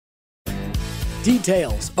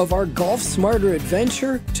Details of our Golf Smarter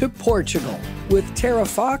adventure to Portugal with Tara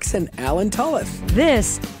Fox and Alan Tulloth.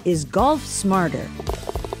 This is Golf Smarter.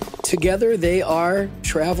 Together they are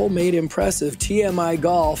Travel Made Impressive, TMI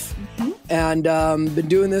Golf, and been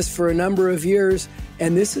doing this for a number of years.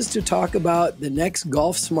 And this is to talk about the next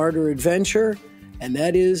Golf Smarter adventure, and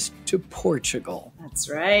that is to Portugal. That's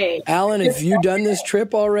right. Alan, have you done this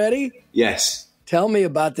trip already? Yes. Tell me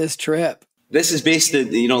about this trip. This is based in,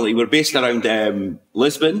 we're based around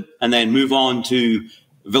Lisbon and then move on to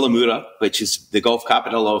Vilamoura, which is the golf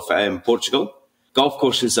capital of Portugal. Golf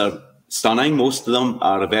courses are stunning. Most of them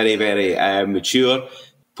are very, very mature.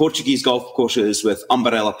 Portuguese golf courses with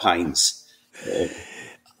umbrella pines.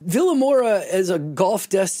 Vilamoura as a golf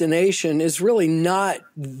destination is really not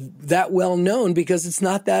that well known because it's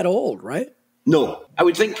not that old, right? No, I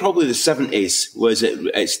would think probably the 70s was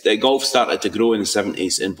it. The golf started to grow in the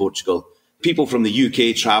 70s in Portugal. People from the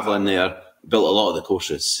UK traveling there built a lot of the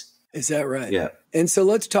courses. Is that right? Yeah. And so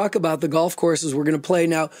let's talk about the golf courses we're going to play.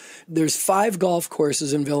 Now, there's 5 golf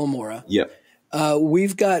courses in Vilamoura. Yeah.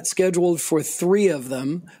 We've got scheduled for 3 of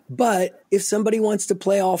them, but if somebody wants to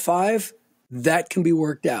play all 5, that can be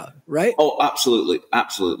worked out, right? Oh, absolutely.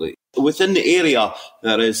 Absolutely. Within the area,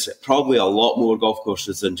 there is probably a lot more golf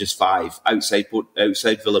courses than just 5 outside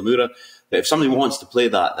Vilamoura. But if somebody wants to play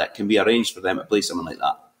that can be arranged for them to play something like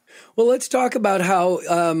that. Well, let's talk about how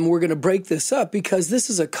we're going to break this up because this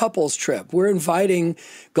is a couples trip. We're inviting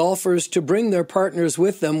golfers to bring their partners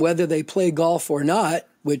with them, whether they play golf or not,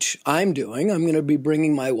 which I'm doing. I'm going to be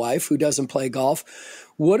bringing my wife who doesn't play golf.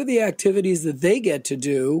 What are the activities that they get to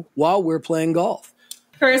do while we're playing golf?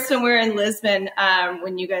 First, when we're in Lisbon,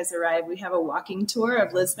 when you guys arrive, we have a walking tour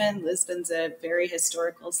of Lisbon. Lisbon's a very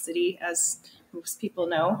historical city, as most people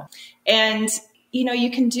know. And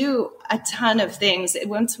you can do a ton of things.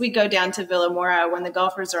 Once we go down to Vilamoura, when the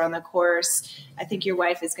golfers are on the course, I think your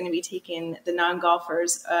wife is going to be taking the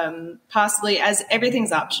non-golfers, possibly, as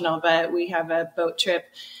everything's optional, but we have a boat trip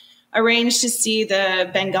arranged to see the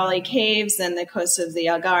Bengali caves and the coast of the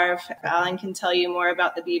Algarve. Alan can tell you more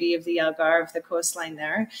about the beauty of the Algarve, the coastline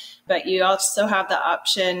there. But you also have the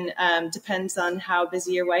option, depends on how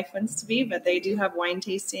busy your wife wants to be, but they do have wine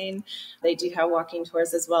tasting. They do have walking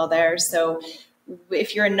tours as well there. So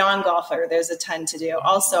if you're a non-golfer, there's a ton to do.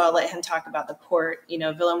 Also, I'll let him talk about the port.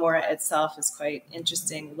 Vilamoura itself is quite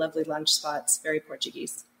interesting, lovely lunch spots, very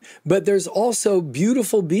Portuguese. But there's also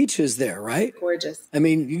beautiful beaches there, right? Gorgeous. I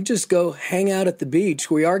mean, you just go hang out at the beach.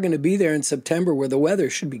 We are going to be there in September where the weather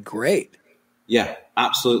should be great. Yeah,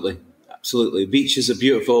 absolutely. Absolutely. Beaches are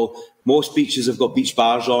beautiful. Most beaches have got beach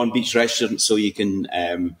bars on, beach restaurants, so you can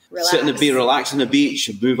sit in the beach, relax on the beach,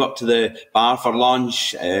 move up to the bar for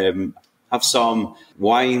lunch, have some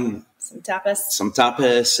wine. Some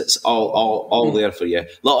tapas. It's all there for you. A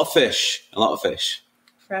lot of fish.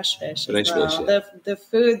 Fresh fish. Fresh well. fish, yeah. The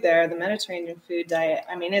food there, the Mediterranean food diet,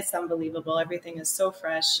 I mean, it's unbelievable. Everything is so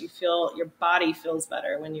fresh. Your body feels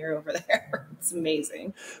better when you're over there. It's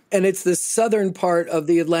amazing. And it's the southern part of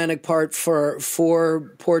the Atlantic part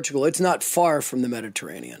for Portugal. It's not far from the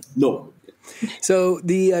Mediterranean. No. So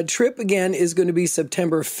the trip, again, is going to be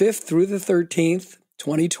September 5th through the 13th,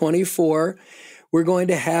 2024. We're going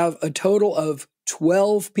to have a total of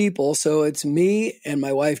 12 people. So it's me and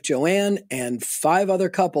my wife, Joanne, and 5 other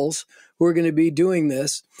couples who are going to be doing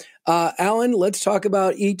this. Alan, let's talk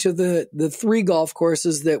about each of the 3 golf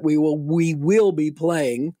courses that we will be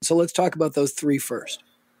playing. So let's talk about those 3 first.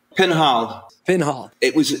 Pinhal.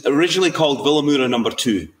 It was originally called Vilamoura number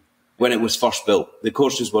 2 when it was first built. The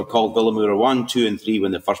courses were called Vilamoura 1, 2, and 3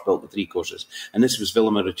 when they first built the 3 courses. And this was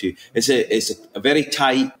Vilamoura 2. It's a very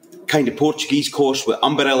tight kind of Portuguese course with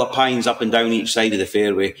umbrella pines up and down each side of the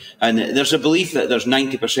fairway. And there's a belief that there's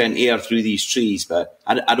 90% air through these trees, but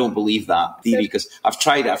I don't believe that theory because I've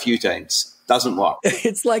tried it a few times. Doesn't work.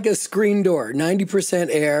 It's like a screen door, 90%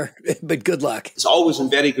 air, but good luck. It's always in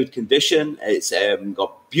very good condition. It's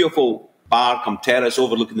got beautiful bar cum terrace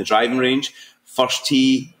overlooking the driving range. First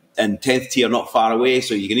tee and 10th tee are not far away,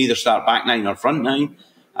 so you can either start back 9 or front 9.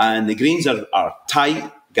 And the greens are tight,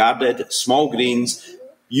 guarded, small greens,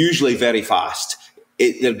 usually very fast.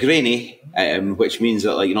 They're grainy, which means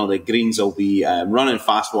that the greens will be running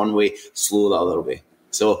fast one way, slow the other way.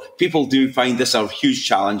 So people do find this a huge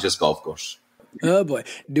challenge, this golf course. Oh boy.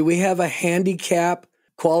 Do we have a handicap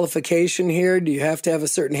qualification here? Do you have to have a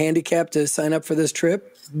certain handicap to sign up for this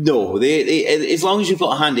trip? No, they as long as you've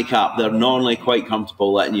got a handicap, they're normally quite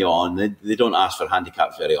comfortable letting you on. They don't ask for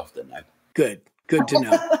handicaps very often now. Good to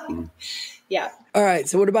know. Yeah. All right.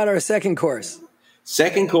 So what about our second course?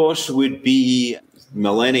 Second course would be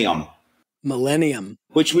Millennium, Millennium,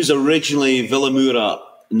 which was originally Vilamoura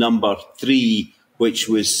number 3, which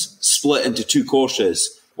was split into 2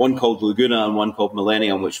 courses, one called Laguna and one called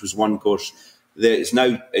Millennium, which was one course. It's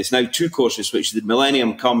now 2 courses, which the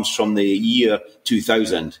Millennium comes from the year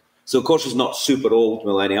 2000. So, of course, it's not super old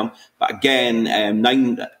Millennium, but again,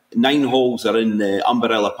 9 holes are in the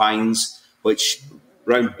Umbrella Pines, which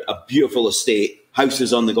round a beautiful estate,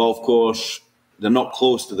 houses on the golf course. They're not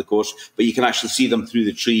close to the course, but you can actually see them through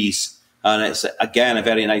the trees. And it's, again, a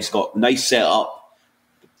very nice setup.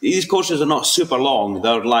 These courses are not super long.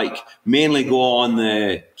 They're like mainly go on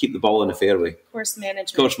keep the ball in the fairway. Course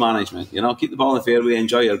management. Course management. Keep the ball in the fairway,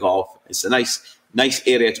 enjoy your golf. It's a nice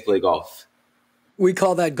area to play golf. We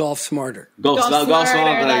call that golf smarter. Golf smarter.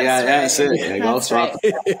 Yeah, that's it. Yeah, golf smarter.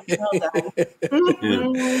 Well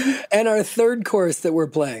done. And our third course that we're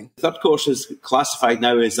playing. The third course is classified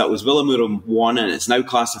now that was Vilamoura 1, and it's now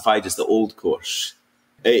classified as the old course.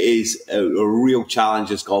 It is a real challenge,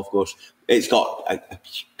 this golf course. It's got a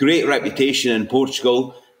great reputation in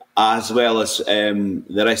Portugal as well as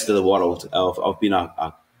the rest of the world of being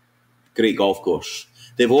a great golf course.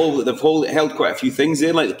 They've held quite a few things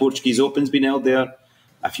there, like the Portuguese Open's been held there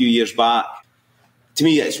a few years back. To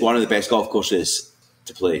me, it's one of the best golf courses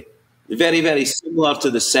to play. Very, very similar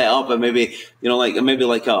to the setup, and maybe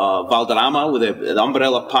like a Valderrama with the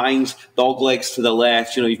Umbrella Pines, dog legs to the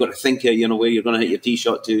left. You've got to think where you're going to hit your tee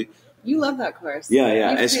shot to. You love that course.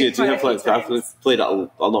 Yeah, it's good. I've played it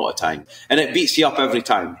a lot of time, and it beats you up every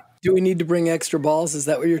time. Do we need to bring extra balls? Is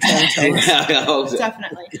that what you're trying to tell us?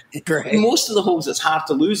 Definitely. Great. Most of the holes, it's hard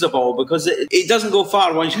to lose the ball because it doesn't go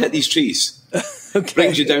far once you hit these trees. Okay.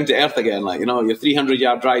 Brings you down to earth again. Your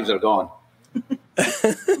 300-yard drives are gone.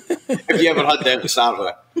 Have you ever had them to start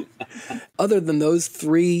with? Other than those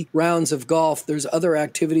 3 rounds of golf, there's other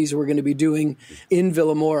activities we're going to be doing in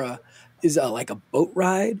Vilamoura. Is that like a boat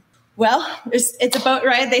ride? Well, it's a boat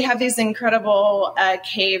ride. They have these incredible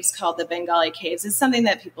caves called the Bengali Caves. It's something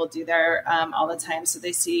that people do there all the time. So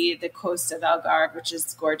they see the coast of Algarve, which is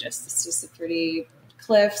gorgeous. It's just a pretty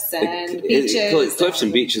cliffs and beaches. Cliffs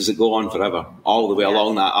and beaches that go on forever, all the way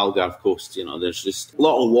along that Algarve coast. There's just a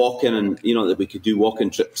lot of walking, and that we could do walking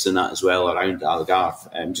trips and that as well around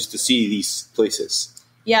Algarve, just to see these places.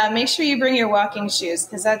 Yeah, make sure you bring your walking shoes,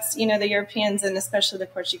 because that's, the Europeans and especially the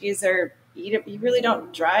Portuguese you really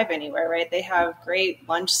don't drive anywhere, right? They have great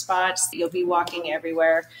lunch spots. You'll be walking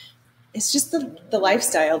everywhere. It's just the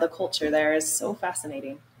lifestyle, the culture there is so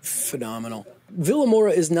fascinating. Phenomenal.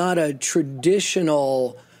 Vilamoura is not a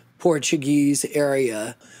traditional Portuguese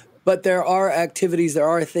area, but there are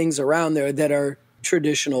things around there that are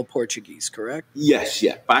traditional Portuguese, correct? Yes,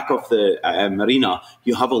 yeah. Back off the marina,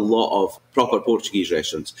 you have a lot of proper Portuguese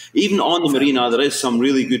restaurants. Even on the marina, there is some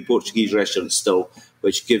really good Portuguese restaurants still,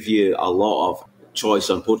 which give you a lot of choice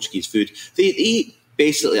on Portuguese food. They eat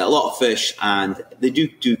basically a lot of fish, and they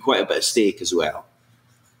do quite a bit of steak as well.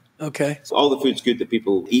 Okay. So all the food's good that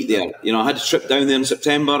people eat there. I had a trip down there in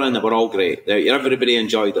September, and they were all great. Everybody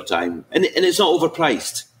enjoyed their time. And it's not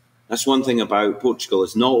overpriced. That's one thing about Portugal.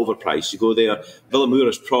 It's not overpriced. You go there, Vilamoura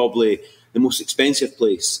is probably the most expensive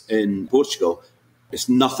place in Portugal. It's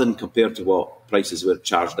nothing compared to what prices were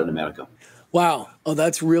charged in America. Wow. Oh,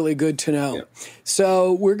 that's really good to know. Yeah.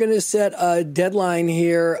 So we're going to set a deadline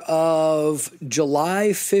here of July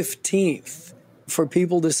 15th for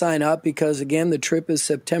people to sign up because, again, the trip is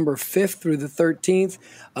September 5th through the 13th.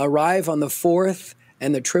 Arrive on the 4th,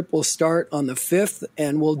 and the trip will start on the 5th,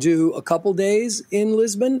 and we'll do a couple days in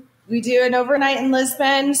Lisbon. We do an overnight in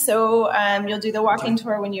Lisbon, so you'll do the walking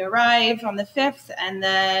tour when you arrive on the 5th, and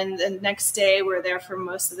then the next day we're there for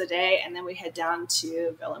most of the day, and then we head down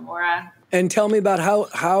to Vilamoura. And tell me about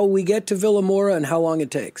how we get to Vilamoura and how long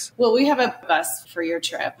it takes. Well, we have a bus for your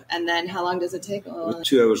trip, and then how long does it take?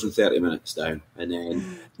 2 hours and 30 minutes down, and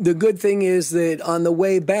then... The good thing is that on the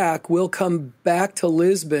way back, we'll come back to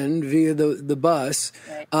Lisbon via the bus,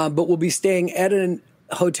 right. But we'll be staying at a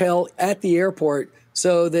hotel at the airport,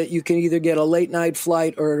 so that you can either get a late night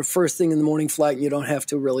flight or a first thing in the morning flight, and you don't have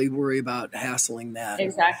to really worry about hassling that.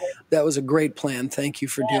 Exactly. That was a great plan. Thank you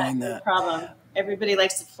for doing that. No problem. Everybody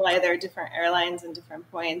likes to fly their different airlines and different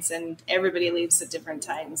points, and everybody leaves at different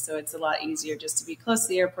times. So it's a lot easier just to be close to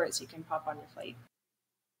the airport so you can pop on your flight.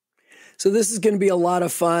 So this is going to be a lot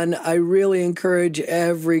of fun. I really encourage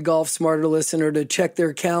every Golf Smarter listener to check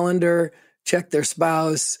their calendar, check their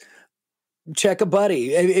spouse, check a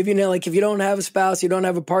buddy. If you don't have a spouse, you don't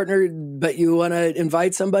have a partner, but you want to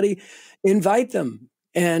invite somebody, invite them.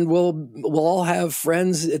 And we'll all have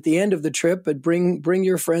friends at the end of the trip, but bring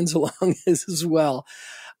your friends along as well.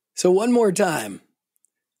 So one more time,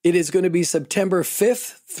 it is going to be September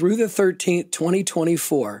 5th through the 13th,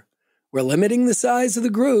 2024. We're limiting the size of the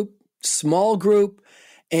group, small group,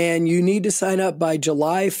 And you need to sign up by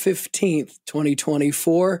July 15th,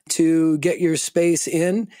 2024 to get your space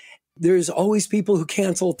in. There's always people who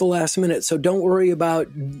cancel at the last minute, so don't worry about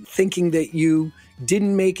thinking that you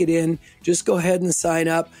didn't make it in. Just go ahead and sign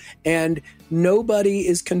up. And nobody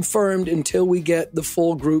is confirmed until we get the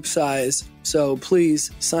full group size. So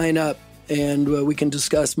please sign up, and we can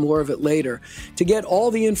discuss more of it later. To get all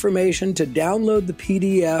the information, to download the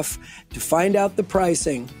PDF, to find out the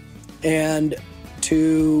pricing, and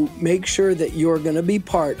to make sure that you're going to be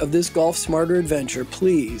part of this Golf Smarter adventure,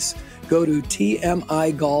 please go to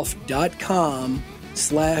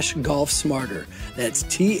tmigolf.com/golfsmarter. That's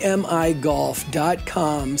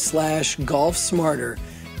tmigolf.com/golfsmarter.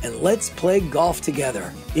 And let's play golf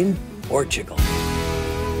together in Portugal.